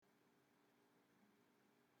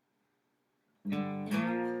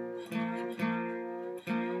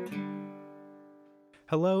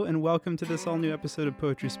Hello and welcome to this all-new episode of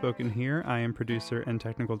Poetry Spoken Here. I am producer and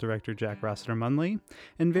technical director Jack Rossiter-Munley.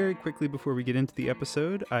 And very quickly before we get into the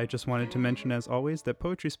episode, I just wanted to mention as always that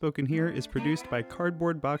Poetry Spoken Here is produced by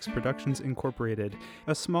Cardboard Box Productions Incorporated,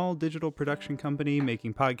 a small digital production company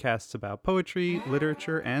making podcasts about poetry,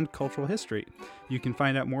 literature, and cultural history. You can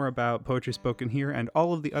find out more about Poetry Spoken Here and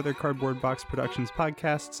all of the other Cardboard Box Productions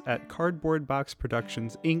podcasts at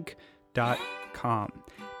cardboardboxproductionsinc.com.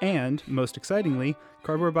 And, most excitingly,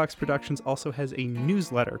 Cardboard Box Productions also has a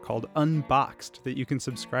newsletter called Unboxed that you can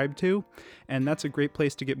subscribe to, and that's a great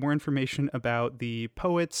place to get more information about the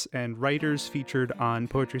poets and writers featured on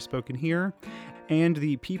Poetry Spoken Here, and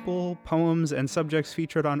the people, poems, and subjects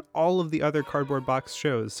featured on all of the other Cardboard Box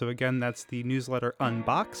shows. So again, that's the newsletter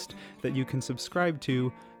Unboxed that you can subscribe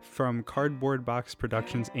to from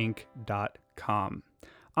cardboardboxproductionsinc.com.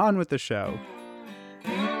 On with the show.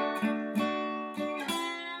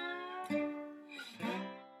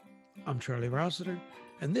 I'm Charlie Rossiter,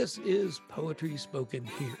 and this is Poetry Spoken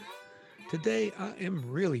Here. Today, I am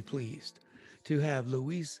really pleased to have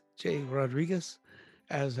Luis J. Rodriguez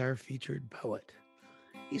as our featured poet.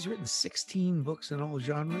 He's written 16 books in all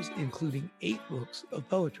genres, including 8 books of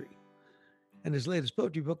poetry. And his latest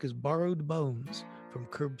poetry book is Borrowed Bones from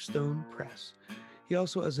Curbstone Press. He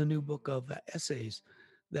also has a new book of essays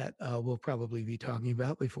that we'll probably be talking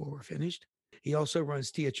about before we're finished. He also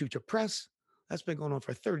runs Tia Chucha Press. That's been going on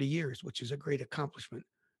for 30 years, which is a great accomplishment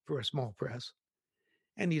for a small press.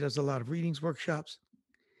 And he does a lot of readings, workshops,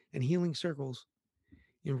 and healing circles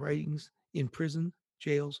in writings in prison,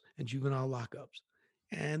 jails, and juvenile lockups.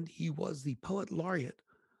 And he was the Poet Laureate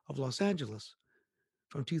of Los Angeles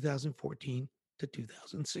from 2014 to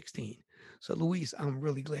 2016. So, Luis, I'm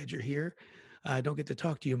really glad you're here. I don't get to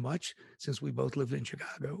talk to you much since we both lived in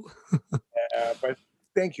Chicago. But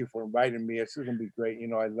thank you for inviting me. It's going to be great. You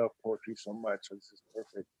know, I love poetry so much. So this is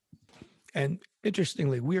perfect. And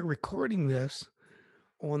interestingly, we're recording this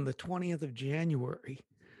on the 20th of January.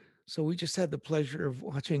 So we just had the pleasure of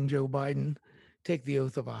watching Joe Biden take the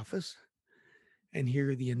oath of office and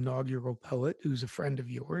hear the inaugural poet, who's a friend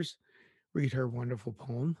of yours, read her wonderful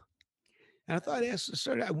poem. And I thought I'd ask to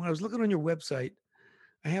start out. When I was looking on your website,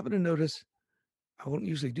 I happened to notice, I won't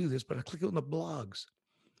usually do this, but I clicked on the blogs.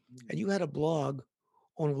 And you had a blog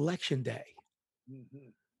on election day. Mm-hmm.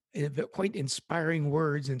 And quite inspiring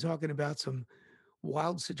words and talking about some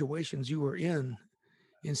wild situations you were in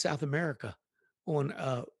South America on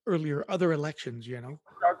earlier other elections, you know.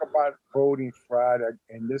 Talk about voting fraud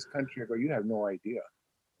in this country. I go, you have no idea.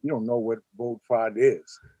 You don't know what vote fraud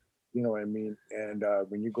is. You know what I mean? And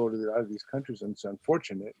when you go to a lot of these countries, and it's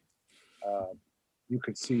unfortunate, you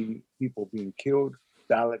could see people being killed,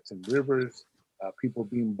 ballots in rivers, people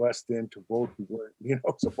being bussed in to vote who weren't,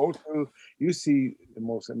 supposed to. You see the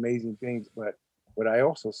most amazing things. But what I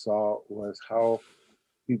also saw was how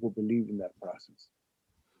people believed in that process,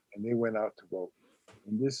 and they went out to vote.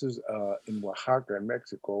 And this is in Oaxaca, in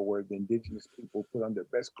Mexico, where the indigenous people put on their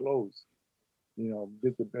best clothes,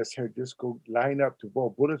 did the best hair, just go line up to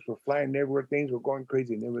vote. Bullets were flying everywhere, things were going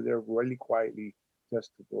crazy, and they were there really quietly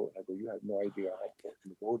just to vote. I go, you have no idea how important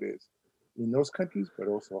the vote is in those countries, but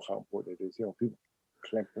also how important it is. People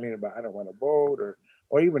complain about I don't want to vote,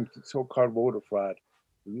 or even so-called voter fraud.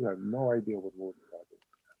 You have no idea what voter fraud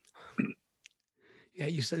is. Yeah,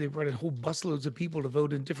 you said they brought in whole busloads of people to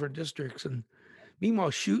vote in different districts, and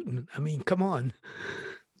meanwhile shooting. I mean, come on.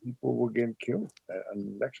 People were getting killed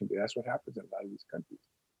on election day. That's what happens in a lot of these countries.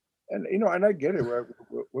 And and I get it.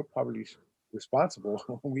 We're probably responsible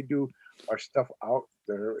when we do our stuff out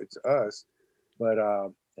there. It's us, but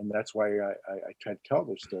and that's why I try to tell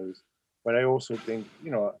those stories. But I also think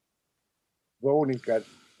voting's got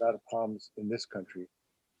a lot of problems in this country,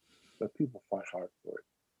 but people fought hard for it,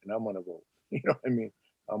 and I'm gonna vote. You know what I mean?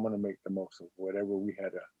 I'm gonna make the most of whatever we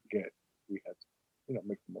had to get. We had to,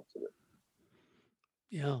 make the most of it.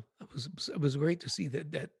 Yeah, it was great to see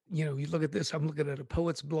that you look at this. I'm looking at a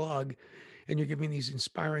poet's blog, and you're giving these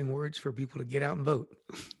inspiring words for people to get out and vote.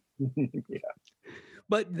 Yeah.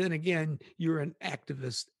 But then again, you're an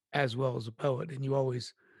activist as well as a poet, and you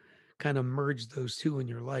always kind of merge those two in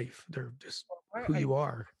your life. They're just who you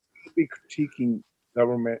are. Be critiquing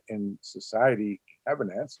government and society, have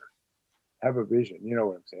an answer, have a vision. You know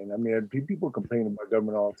what I'm saying? I mean, people complain about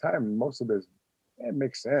government all the time, and most of it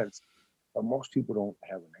makes sense, but most people don't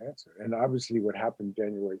have an answer. And obviously, what happened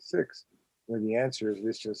January 6th, where the answer is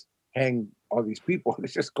let's just hang all these people,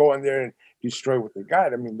 let's just go in there and destroy what they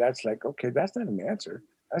got. I mean, that's like, okay, that's not an answer.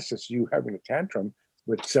 That's just you having a tantrum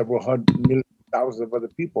with several hundred million thousands of other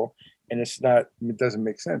people, and it doesn't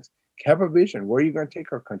make sense. have a vision. Where are you going to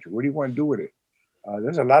take our country? What do you want to do with it?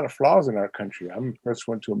 There's a lot of flaws in our country. I'm the first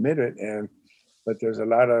one to admit it, but there's a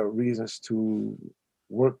lot of reasons to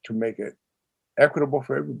work to make it equitable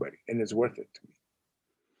for everybody, and it's worth it to me.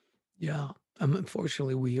 Yeah.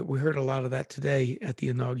 Unfortunately, we heard a lot of that today at the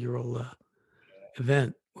inaugural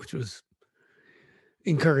event, which was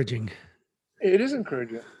encouraging. It is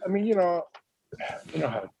encouraging. I mean, you know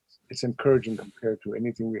how it's encouraging compared to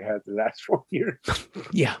anything we had the last 4 years.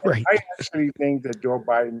 Yeah, right. I actually think that Joe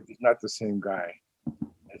Biden is not the same guy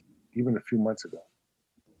as even a few months ago.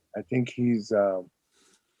 I think he's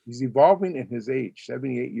evolving in his age,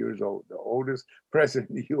 78 years old, the oldest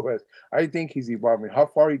president in the U.S. I think he's evolving. How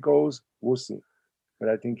far he goes, we'll see. But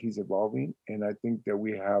I think he's evolving, and I think that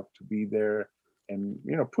we have to be there and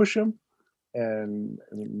push him and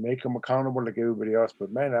make him accountable like everybody else.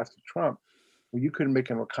 But man, after Trump, well, you couldn't make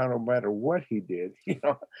him accountable no matter what he did.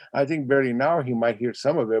 I think barely now he might hear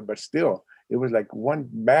some of it, but still, it was like one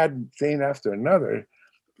bad thing after another,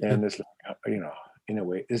 and it's like in a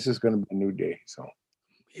way, this is going to be a new day. So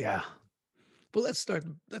Yeah. But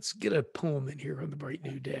let's get a poem in here on the bright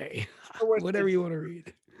new day. so Whatever you want to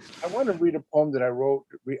read. I want to read a poem that I wrote.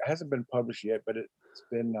 It hasn't been published yet, but it's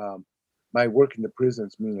been my work in the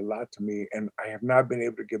prisons mean a lot to me, and I have not been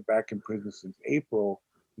able to get back in prison since April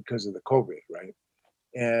because of the COVID, right?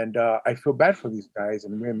 And I feel bad for these guys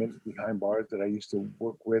and women behind bars that I used to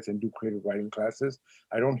work with and do creative writing classes.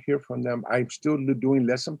 I don't hear from them. I'm still doing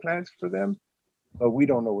lesson plans for them, but we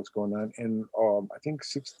don't know what's going on. And I think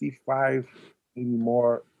 65, maybe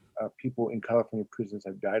more people in California prisons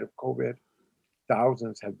have died of COVID.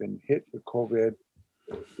 Thousands have been hit with COVID.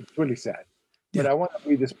 It's really sad. But Yeah. I want to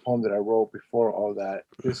read this poem that I wrote before all that.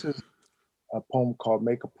 This is a poem called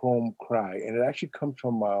Make a Poem Cry. And it actually comes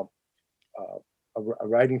from a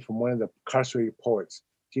writing from one of the incarcerated poets,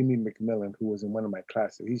 Jimmy McMillan, who was in one of my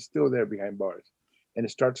classes. He's still there behind bars. And it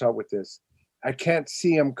starts out with this: I can't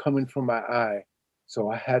see him coming from my eye, so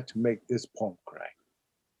I had to make this poem cry.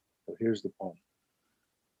 So here's the poem.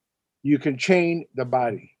 You can chain the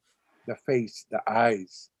body, the face, the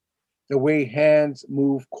eyes, the way hands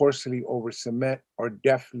move coarsely over cement or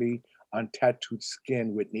deftly on tattooed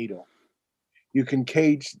skin with needle. You can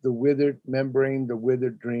cage the withered membrane, the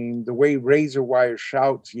withered dream, the way razor wire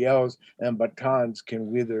shouts, yells, and batons can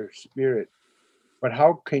wither spirit. But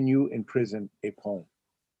how can you imprison a poem?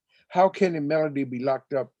 How can a melody be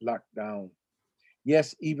locked up, locked down?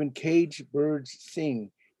 Yes, even caged birds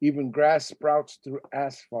sing, even grass sprouts through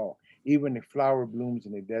asphalt, even a flower blooms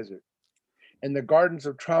in a desert. And the gardens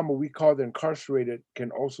of trauma we call the incarcerated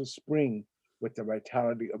can also spring with the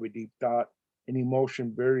vitality of a deep thought, an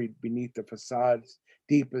emotion buried beneath the facades,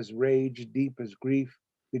 deep as rage, deep as grief,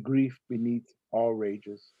 the grief beneath all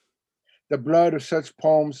rages. The blood of such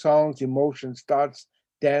poems, songs, emotions, thoughts,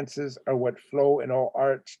 dances are what flow in all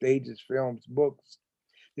art, stages, films, books.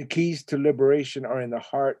 The keys to liberation are in the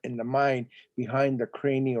heart and the mind behind the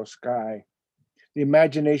cranial sky. The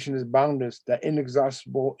imagination is boundless, the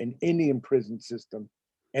inexhaustible in any imprisoned system.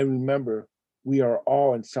 And remember, we are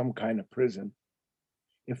all in some kind of prison.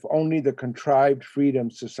 If only the contrived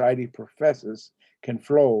freedom society professes can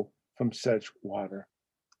flow from such water.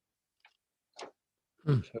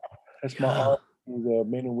 Hmm. So that's my art to the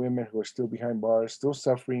men and women who are still behind bars, still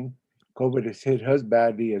suffering. COVID has hit us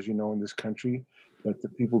badly, as you know, in this country, but the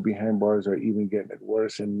people behind bars are even getting it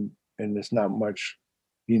worse, and there's not much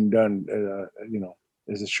being done,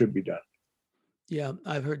 as it should be done. Yeah,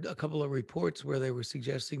 I've heard a couple of reports where they were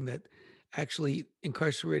suggesting that actually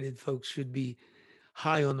incarcerated folks should be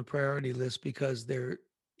high on the priority list because they're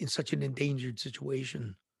in such an endangered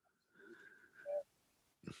situation.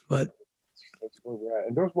 But That's where we're at.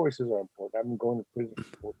 And those voices are important. I've been going to prison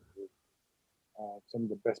for 40 years. Some of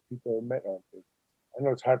the best people I've met are in prison. I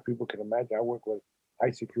know it's hard. People can imagine. I work with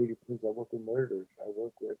high security prisons. I work with murderers. I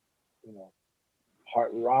work with, you know,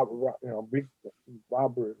 big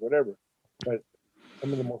robbers, whatever. But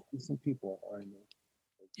some of the most decent people are in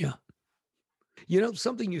there. yeah,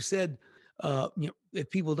 something you said, if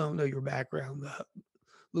people don't know your background,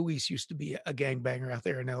 Luis used to be a gangbanger out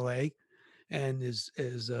there in LA and is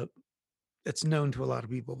that's known to a lot of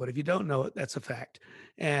people. But if you don't know it, that's a fact.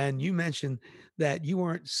 And you mentioned that you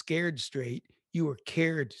weren't scared straight, you were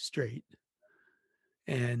cared straight.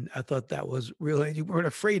 And I thought that was really, you weren't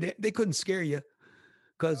afraid. They couldn't scare you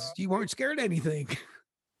because you weren't scared of anything.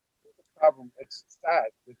 Problem. It's sad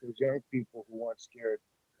that there's young people who aren't scared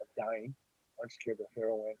of dying, aren't scared of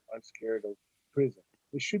heroin, aren't scared of prison.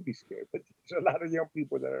 They should be scared, but there's a lot of young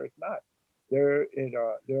people that are not. They're in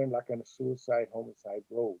like on a suicide, homicide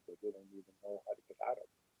road that they don't even know how to get out of.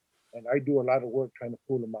 And I do a lot of work trying to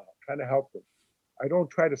pull them out, trying to help them. I don't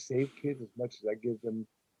try to save kids as much as I give them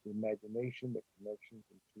the imagination, the connections,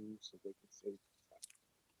 and tools so they can save themselves.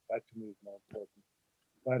 That to me is more important.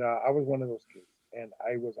 But I was one of those kids, and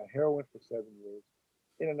I was on heroin for 7 years,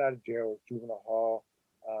 in and out of jail, juvenile hall,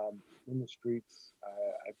 in the streets.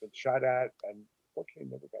 I've been shot at, and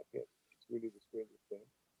fortunately never got hit. It's really the strangest thing.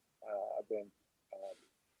 I've been um,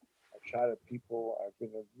 I've shot at people. I've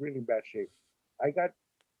been in really bad shape. I got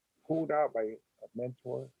pulled out by a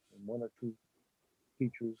mentor and one or two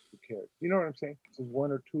teachers who cared. You know what I'm saying? There's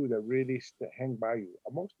one or two that really hang by you.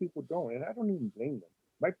 Most people don't, and I don't even blame them.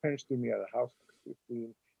 My parents threw me out of the house at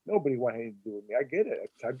 15. Nobody wanted anything to do with me. I get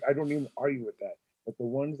it. I don't even argue with that. But the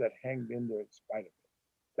ones that hanged in there in spite of it,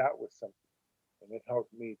 that was something. And it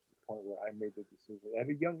helped me to the point where I made the decision at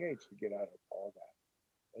a young age to get out of all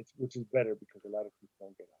that. Which is better because a lot of people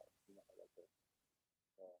don't get out. You know how that goes.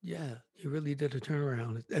 Yeah, you really did a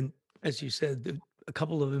turnaround. And as you said, a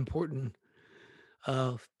couple of important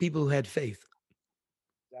people who had faith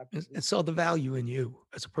and saw the value in you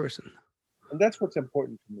as a person. And that's what's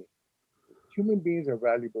important to me. Human beings are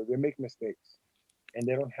valuable. They make mistakes, and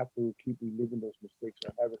they don't have to keep reliving those mistakes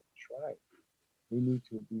or having to try. We need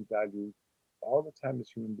to be valued all the time as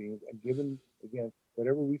human beings and given, again,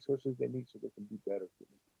 whatever resources they need so they can be better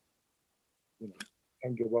human beings. You know,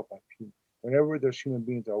 can't give up on people. Whenever there's human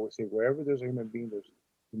beings, I always say, wherever there's a human being, there's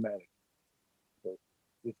humanity. So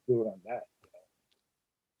let's build on that.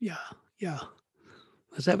 Yeah, yeah.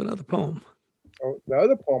 Let's have another poem. Oh, the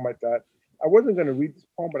other poem I thought, I wasn't going to read this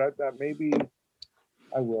poem, but I thought maybe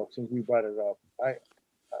I will since we brought it up. I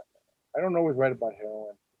don't always write about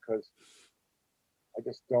heroin because I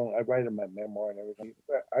just don't. I write in my memoir and everything.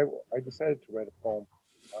 But I decided to write a poem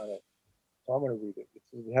on it, so I'm going to read it.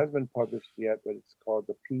 It hasn't been published yet, but it's called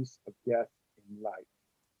 "The Peace of Death in Life."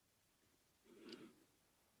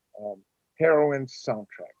 Heroin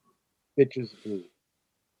soundtrack, bitches blue,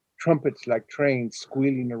 trumpets like trains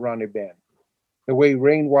squealing around a bend. The way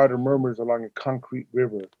rainwater murmurs along a concrete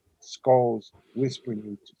river, skulls whispering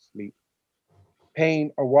you to sleep.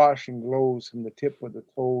 Pain awash and glows from the tip of the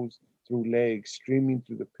toes through legs, streaming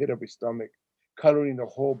through the pit of a stomach, coloring the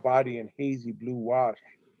whole body in hazy blue wash.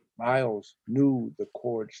 Miles knew the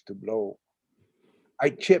chords to blow. I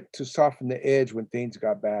chipped to soften the edge when things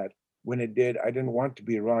got bad. When it did, I didn't want to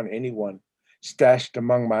be around anyone. Stashed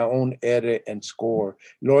among my own edit and score,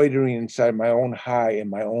 loitering inside my own high and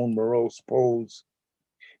my own morose pose.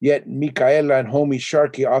 Yet Micaela and homie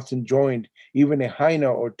Sharky often joined, even a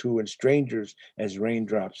hyena or two and strangers as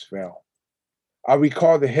raindrops fell. I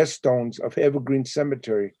recall the headstones of Evergreen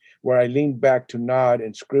Cemetery, where I leaned back to nod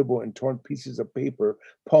and scribble in torn pieces of paper,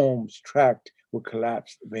 poems tracked with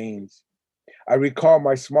collapsed veins. I recall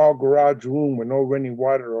my small garage room with no running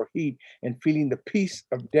water or heat and feeling the peace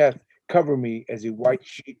of death cover me as a white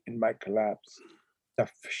sheet in my collapse. The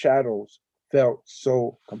shadows felt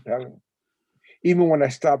so compelling. Even when I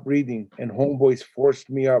stopped breathing and homeboys forced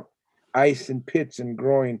me up, ice in pits and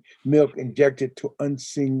groin, milk injected to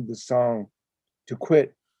unsing the song. To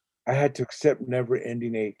quit, I had to accept never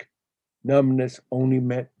ending ache. Numbness only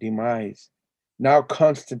meant demise. Now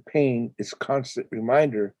constant pain is constant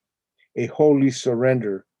reminder, a holy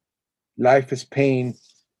surrender. Life is pain,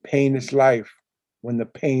 pain is life. When the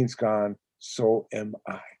pain's gone, so am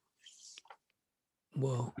I.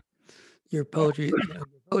 Whoa, your poetry,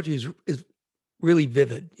 is really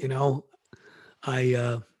vivid.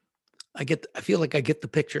 I I feel like I get the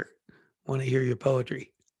picture when I hear your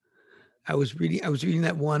poetry. I was reading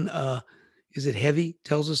that one. Is it heavy?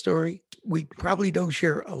 Tells a story. We probably don't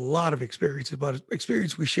share a lot of experiences, but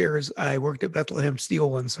experience we share is I worked at Bethlehem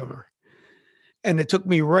Steel one summer, and it took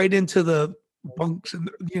me right into the bunks and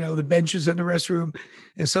the benches in the restroom,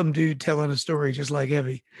 and some dude telling a story just like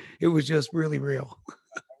heavy. It was just really real.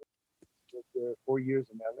 Lived there 4 years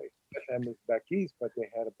in LA. Bethlehem is back east, but they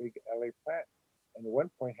had a big LA plant, and at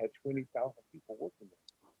one point had 20,000 people working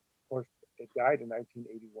there. Of course, it died in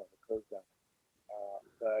 1981. It closed down,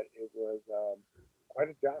 but it was quite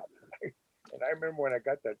a job. And I remember when I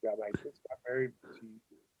got that job, I just got married.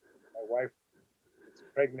 My wife was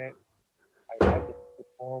pregnant. I had to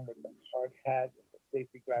perform with the hard hat and the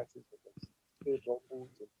safety glasses and the steel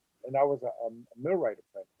boots, and I was a millwright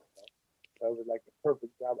apprentice. So it was like the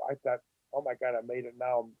perfect job. I thought, oh my God, I made it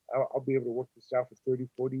now. I'll be able to work this job for 30,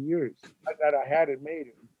 40 years. I thought I had it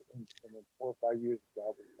made, and in 4 or 5 years, the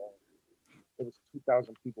job was gone. There was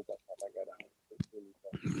 2,000 people by the time I got out. It was really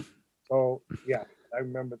fun. So yeah, I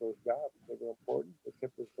remember those jobs. They were important. They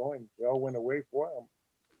kept us going. They all went away for them.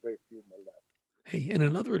 Very few of them left. Hey, in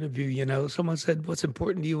another interview, someone said, "What's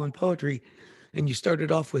important to you in poetry?" And you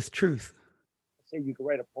started off with truth. I say you can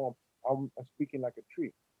write a poem. I'm speaking like a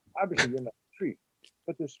tree. Obviously, you're not a tree.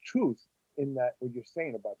 but there's truth in that what you're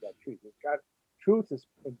saying about that truth. It's got truth is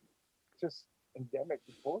just endemic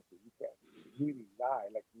to poetry. You can't really lie,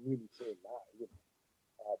 like really say a lie. You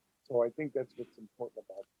know? So I think that's what's important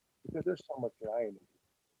about it. Because there's so much lying in it.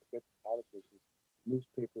 Get politics,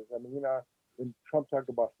 newspapers. I mean, when Trump talked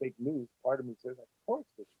about fake news, part of me says, of course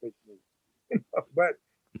there's fake news. But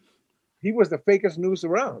he was the fakest news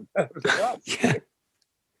around. That was the problem. Yeah.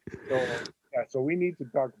 So yeah, so we need to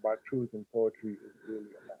talk about truth in poetry is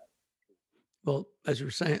really about. Well, as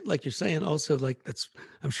you're saying, like you're saying, also like that's,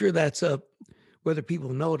 I'm sure that's whether people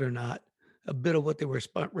know it or not, a bit of what they were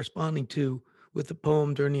responding to with the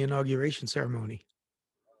poem during the inauguration ceremony.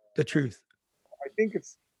 The truth. I think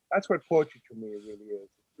that's what poetry to me really is.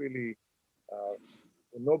 It's really uh,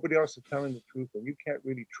 when nobody else is telling the truth, and you can't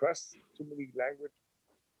really trust too many language.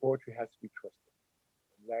 Poetry has to be trusted.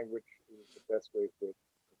 And language is the best way to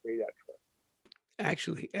convey that trust.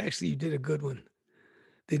 Actually, you did a good one.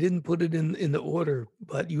 They didn't put it in the order,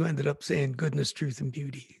 but you ended up saying goodness, truth, and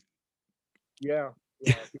beauty. Yeah,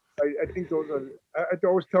 yeah. I think those are. I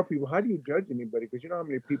always tell people, how do you judge anybody? Because you know how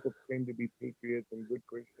many people claim to be patriots and good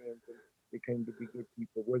Christians, and they claim to be good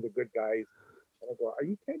people. We're the good guys. And I go,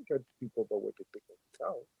 you can't judge people by what they think of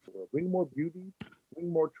themselves. Bring more beauty,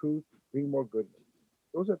 bring more truth, bring more goodness.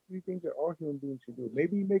 Those are three things that all human beings should do.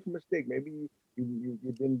 Maybe you make a mistake. Maybe you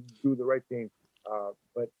didn't do the right thing.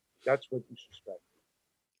 But that's what you should strive.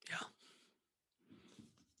 Yeah.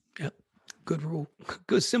 Yep. Good rule.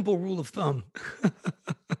 Good simple rule of thumb.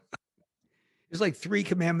 There's like 3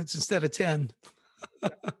 commandments instead of 10.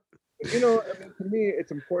 But, you know, I mean, to me,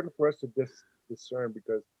 it's important for us to discern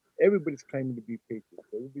because everybody's claiming to be patriots.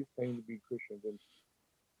 Everybody's claiming to be Christians, and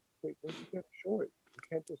wait, well, you got to show it. You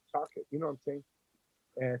can't just talk it. You know what I'm saying?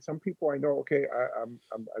 And some people I know, okay,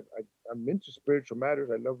 I'm into spiritual matters.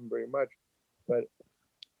 I love them very much, but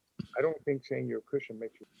I don't think saying you're a Christian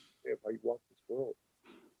makes you live how you walk this world.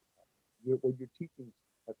 What you're teaching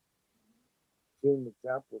have been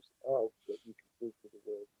examples of that you can prove to the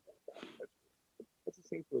world. That's the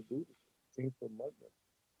same for a Buddhist, same for a Muslim,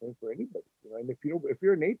 same for anybody. You know, and if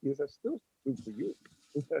you're an atheist, that's still true for you.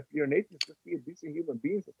 If you're an atheist, just be a decent human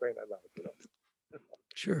being for crying out loud. You know.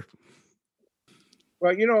 Sure.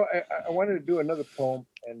 Well, you know, I wanted to do another poem,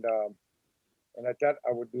 and I thought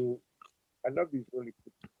I would do. I love these really.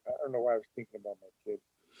 I don't know why I was thinking about my kids.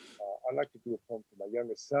 I like to do a poem to my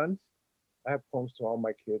youngest sons. I have poems to all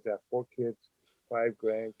my kids. I have 4 kids, 5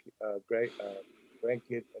 grandkids, and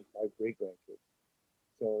 5 great grandkids.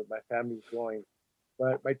 So my family's growing.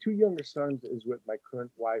 But my 2 younger sons is with my current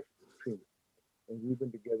wife, Trina, and we've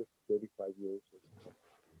been together for 35 years.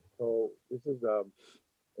 So this is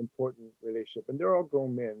important relationship, and they're all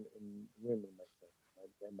grown men and women. My son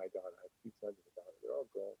and my daughter. I have 2 sons and a daughter. They're all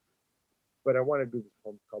grown. But I want to do this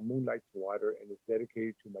poem called Moonlight to Water, and it's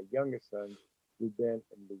dedicated to my youngest sons, Ruben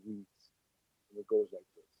and Luis. And it goes like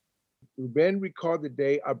this. Ruben recalled the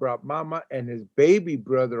day I brought Mama and his baby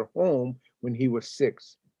brother home when he was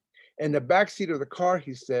 6. In the backseat of the car,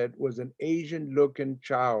 he said, was an Asian-looking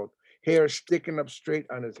child, hair sticking up straight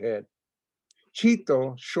on his head.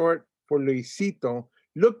 Chito, short for Luisito,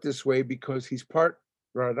 looked this way because he's part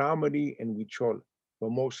Raramuri and Huichol,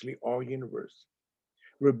 but mostly all universe.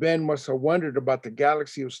 Ruben must have wondered about the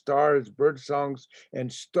galaxy of stars, bird songs, and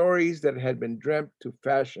stories that had been dreamt to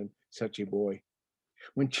fashion such a boy.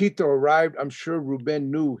 When Chito arrived, I'm sure Ruben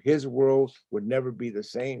knew his world would never be the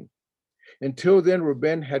same. Until then,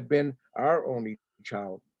 Ruben had been our only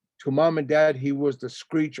child. To mom and dad, he was the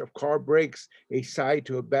screech of car brakes, a sigh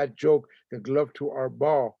to a bad joke, the glove to our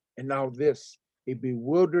ball. And now this, a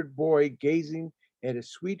bewildered boy gazing at a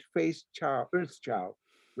sweet-faced child, Earth child,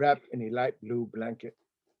 wrapped in a light blue blanket.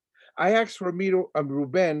 I asked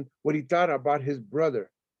Ruben what he thought about his brother.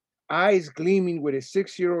 Eyes gleaming with a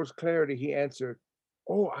 6-year-old's clarity, he answered,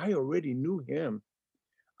 "Oh, I already knew him.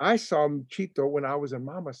 I saw Chito when I was in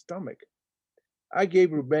Mama's stomach." I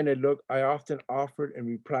gave Ruben a look I often offered in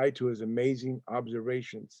reply to his amazing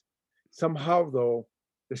observations. Somehow, though,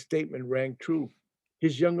 the statement rang true.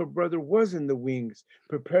 His younger brother was in the wings,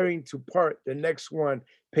 preparing to part, the next one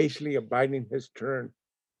patiently abiding his turn.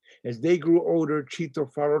 As they grew older,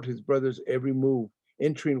 Chito followed his brother's every move,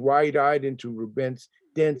 entering wide-eyed into Ruben's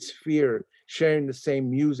dense fear, sharing the same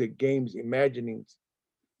music, games, imaginings.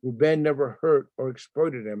 Ruben never hurt or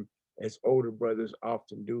exploited him, as older brothers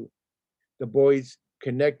often do. The boys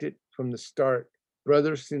connected from the start,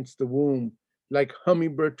 brothers since the womb, like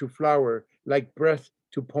hummingbird to flower, like breath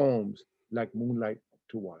to poems, like moonlight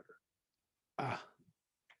to water. Ah,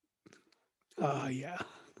 yeah.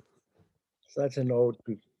 So that's an ode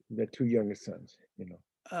to the 2 youngest sons, you know.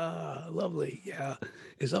 Lovely. Yeah.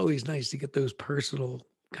 It's always nice to get those personal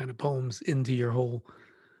kind of poems into your whole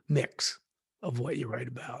mix of what you write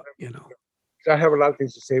about, you know. So I have a lot of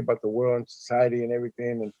things to say about the world and society and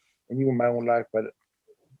everything, and even my own life, but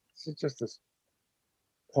it's just this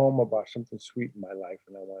poem about something sweet in my life,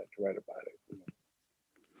 and I wanted to write about it. You know.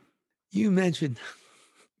 You mentioned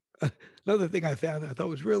another thing I found I thought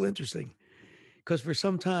was real interesting because for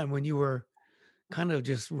some time when you were kind of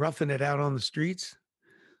just roughing it out on the streets,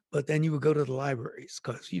 but then you would go to the libraries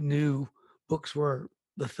because you knew books were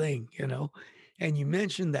the thing, you know. And you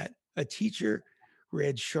mentioned that a teacher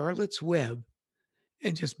read Charlotte's Web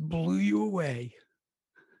and just blew you away.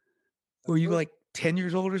 The Were you first, like 10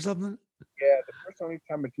 years old or something? yeah, the first only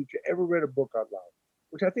time a teacher ever read a book out loud,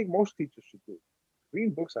 which I think most teachers should do.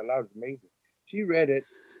 Reading books out loud is amazing. She read it,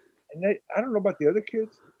 and I don't know about the other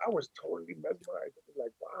kids. I was totally mesmerized. I was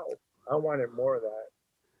like, wow, I wanted more of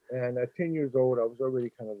that. And at 10 years old, I was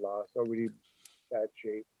already kind of lost, already bad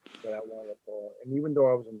shape that I wanted for. And even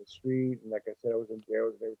though I was in the street, and like I said, I was in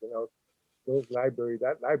jails and everything else, those libraries,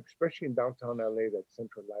 that library, especially in downtown LA, that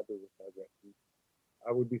Central Library was my refuge.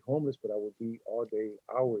 I would be homeless, but I would be all day,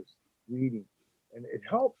 hours reading. And it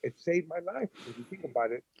helped. It saved my life. If you think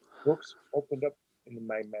about it, books opened up in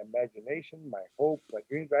my imagination, my hope, my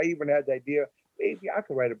dreams. I even had the idea, maybe I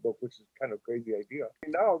could write a book, which is kind of a crazy idea.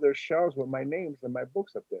 And now there's shelves with my names and my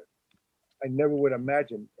books up there. I never would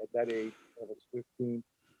imagine at that age, when I was 15,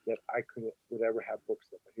 that I could would ever have books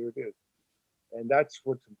there. But here it is. And that's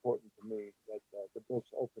what's important to me, that the books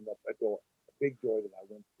opened up a door, a big door that I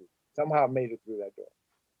went through. Somehow I made it through that door.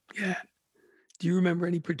 Yeah. Do you remember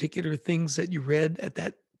any particular things that you read at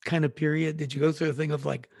that kind of period? Did you go through a thing of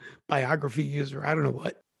like biographies or I don't know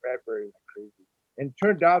what? Bradbury was crazy. And it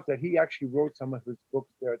turned out that he actually wrote some of his books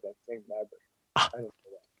there at that same library. Ah, I didn't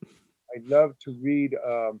know that. I love to read.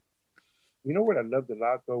 You know what I loved a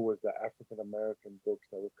lot though was the African American books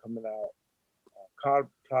that were coming out.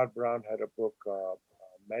 Claude Brown had a book,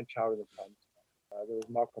 Man Child in the Promised Land. There was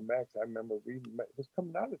Malcolm X. I remember reading. It was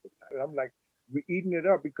coming out at the time. And I'm like, we're eating it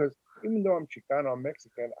up because even though I'm Chicano, I'm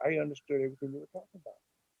Mexican, I understood everything you were talking about.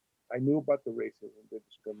 I knew about the racism, the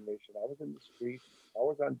discrimination. I was in the streets. I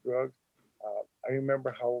was on drugs. I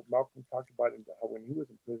remember how Malcolm talked about it, how when he was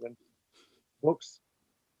in prison, books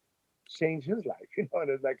changed his life. You know,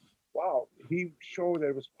 and it's like, wow, he showed that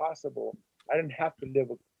it was possible. I didn't have to live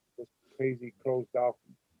this crazy, closed off,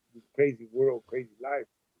 crazy world, crazy life.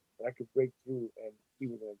 But I could break through, and he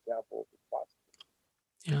was an example of it's possible.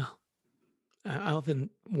 yeah. I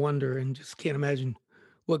often wonder and just can't imagine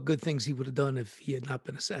what good things he would have done if he had not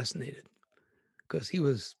been assassinated because he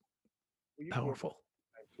was Well, you go powerful.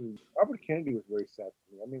 back to Robert Kennedy was very sad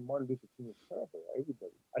to me. I mean, Martin Luther King was terrible.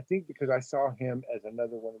 Everybody. I think because I saw him as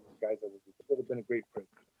another one of these guys that would have been a great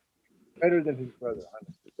president, better than his brother,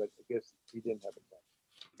 honestly. But I guess he didn't have a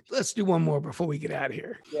chance. Let's do one more before we get out of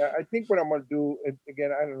here. Yeah, I think what I'm gonna do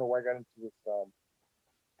again. I don't know why I got into this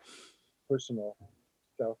personal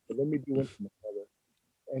stuff, but let me do one for my mother.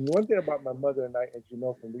 And one thing about my mother and I, as you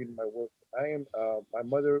know from reading my work, my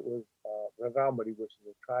mother was Ragamari, which is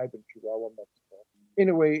a tribe in Chihuahua, Mexico.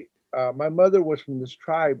 Anyway, my mother was from this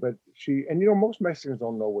tribe, but and most Mexicans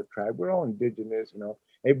don't know what tribe. We're all indigenous,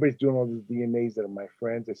 Everybody's doing all these DNAs that are my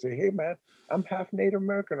friends. They say, hey, man, I'm half Native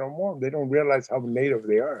American or more. They don't realize how Native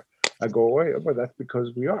they are. I go, wait, but that's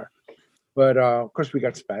because we are. But of course, we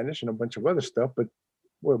got Spanish and a bunch of other stuff, but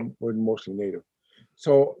we're mostly Native.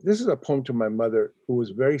 So this is a poem to my mother who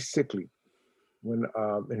was very sickly. When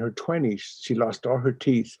in her 20s, she lost all her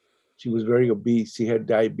teeth. She was very obese. She had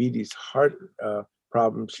diabetes, heart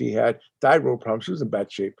problems. She had thyroid problems. She was in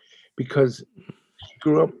bad shape because she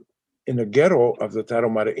grew up in a ghetto of the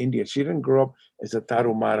Tarahumara Indians. She didn't grow up as a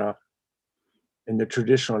Tarahumara in the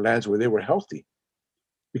traditional lands where they were healthy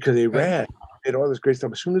because they Right. ran, did all this great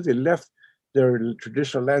stuff. As soon as they left their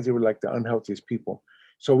traditional lands, they were like the unhealthiest people.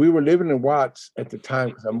 So we were living in Watts at the time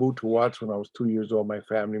because I moved to Watts when I was 2 years old. My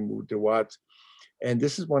family moved to Watts. And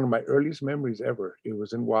this is one of my earliest memories ever. It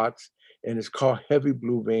was in Watts, and it's called Heavy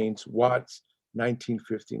Blue Veins, Watts,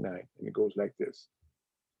 1959. And it goes like this.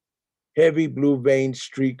 Heavy blue veins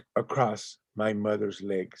streak across my mother's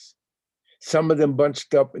legs, some of them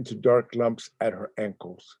bunched up into dark lumps at her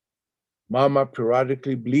ankles. Mama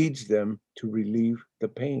periodically bleeds them to relieve the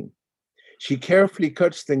pain. She carefully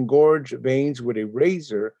cuts the engorged veins with a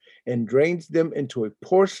razor and drains them into a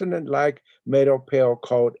porcelain-like metal pail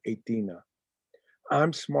called a tina.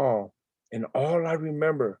 I'm small, and all I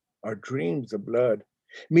remember are dreams of blood.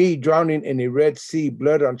 Me drowning in a red sea,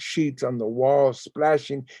 blood on sheets on the walls,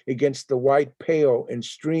 splashing against the white pail in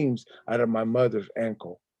streams out of my mother's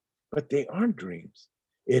ankle. But they aren't dreams.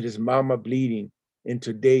 It is Mama bleeding,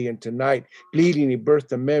 into day and to night. Bleeding, he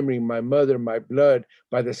birthed a memory, my mother, my blood,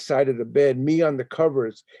 by the side of the bed, me on the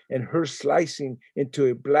covers, and her slicing into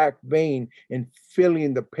a black vein and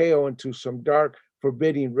filling the pale into some dark,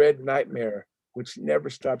 forbidding red nightmare, which never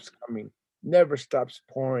stops coming, never stops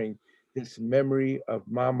pouring. This memory of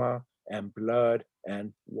mama and blood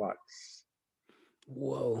and Watts.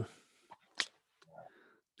 Whoa.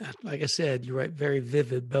 Like I said, you write very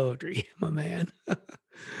vivid poetry, my man.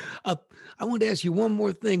 I want to ask you one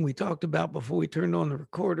more thing we talked about before we turned on the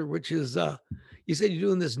recorder, which is you said you're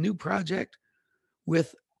doing this new project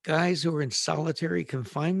with guys who are in solitary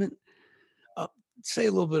confinement. Say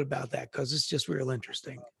a little bit about that because it's just real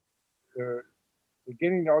interesting. They're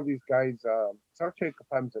getting all these guys. Solitary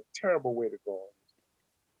confinement is a terrible way to go.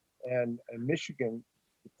 And in Michigan,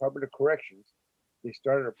 Department of Corrections, they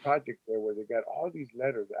started a project there where they got all these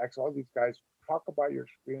letters, asked all these guys, talk about your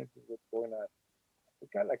experiences, what's going on. They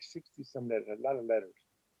got like 60 some letters, a lot of letters.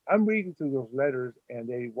 I'm reading through those letters and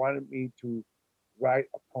they wanted me to write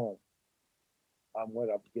a poem on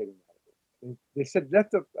what I'm getting out of it. And they said,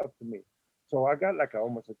 that's up to me. So I got like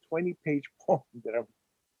almost a 20-page poem that I've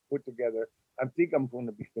put together. I think I'm going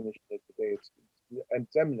to be finishing it today. I'm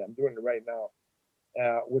doing it right now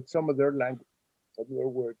with some of their language, some of their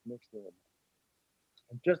words mixed in.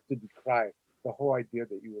 And just to decry the whole idea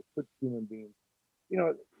that you would put human beings,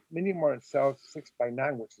 many more in cells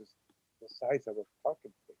 6x9, which is the size of a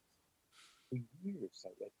parking space, for years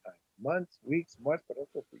at that time. Months, weeks, months, but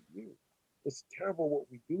also for years. It's terrible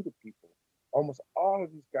what we do to people. Almost all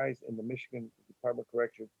of these guys in the Michigan Department of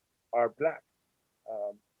Corrections are black.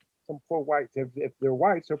 Some poor whites. If they're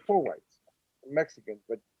whites, they're poor whites. Mexicans,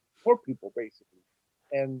 but poor people, basically.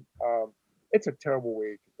 And it's a terrible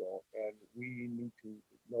way to go, and we need to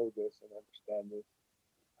know this and understand this.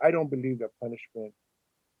 I don't believe that punishment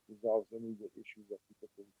resolves any of the issues that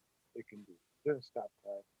people think it can do. It doesn't stop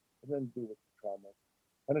crime. It doesn't do with the trauma.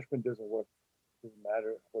 Punishment doesn't work. It doesn't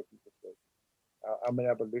matter what people say. I'm an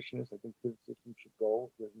abolitionist. I think prison system should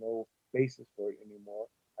go. There's no basis for it anymore.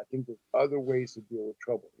 I think there's other ways to deal with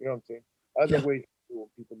trouble. You know what I'm saying? Other ways to deal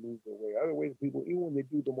when people lose their way. Other ways people, even when they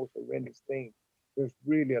do the most horrendous thing, there's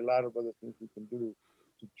really a lot of other things we can do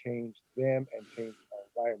to change them and change our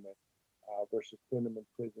environment versus putting them in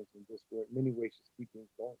prisons and just in many ways just keep things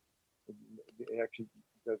going. It actually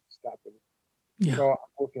doesn't stop it. Yeah. So I'm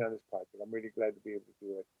working on this project. I'm really glad to be able to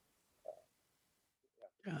do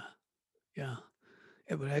it. Yeah.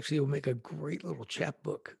 It would actually make a great little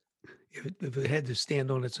chapbook if it had to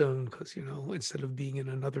stand on its own, because, instead of being in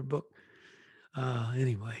another book.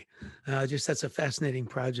 Anyway, just that's a fascinating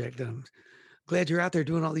project. And I'm glad you're out there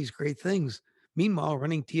doing all these great things. Meanwhile,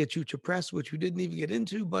 running Tia Chucha Press, which we didn't even get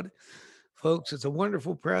into, but folks, it's a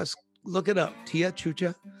wonderful press. Look it up, Tia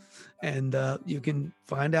Chucha, and you can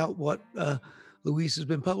find out what Luis has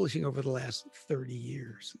been publishing over the last 30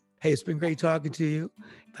 years. Hey, it's been great talking to you.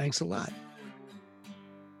 Thanks a lot.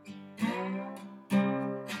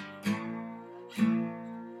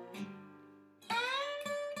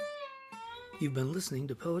 You've been listening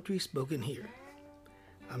to Poetry Spoken Here.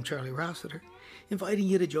 I'm Charlie Rossiter, inviting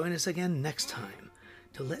you to join us again next time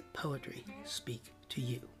to let poetry speak to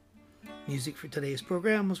you. Music for today's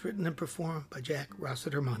program was written and performed by Jack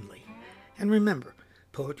Rossiter Munley. And remember,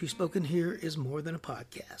 Poetry Spoken Here is more than a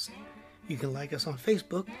podcast. You can like us on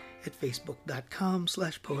Facebook at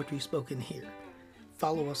facebook.com/poetryspokenhere.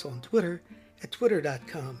 Follow us on Twitter at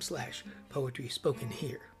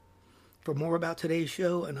twitter.com/poetryspokenhere. For more about today's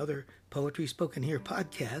show and other Poetry Spoken Here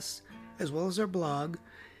podcasts, as well as our blog,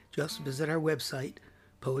 just visit our website,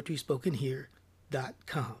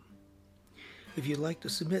 poetryspokenhere.com. If you'd like to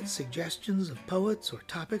submit suggestions of poets or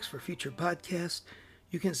topics for future podcasts,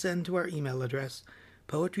 you can send to our email address,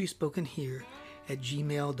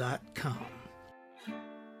 poetryspokenhere@gmail.com.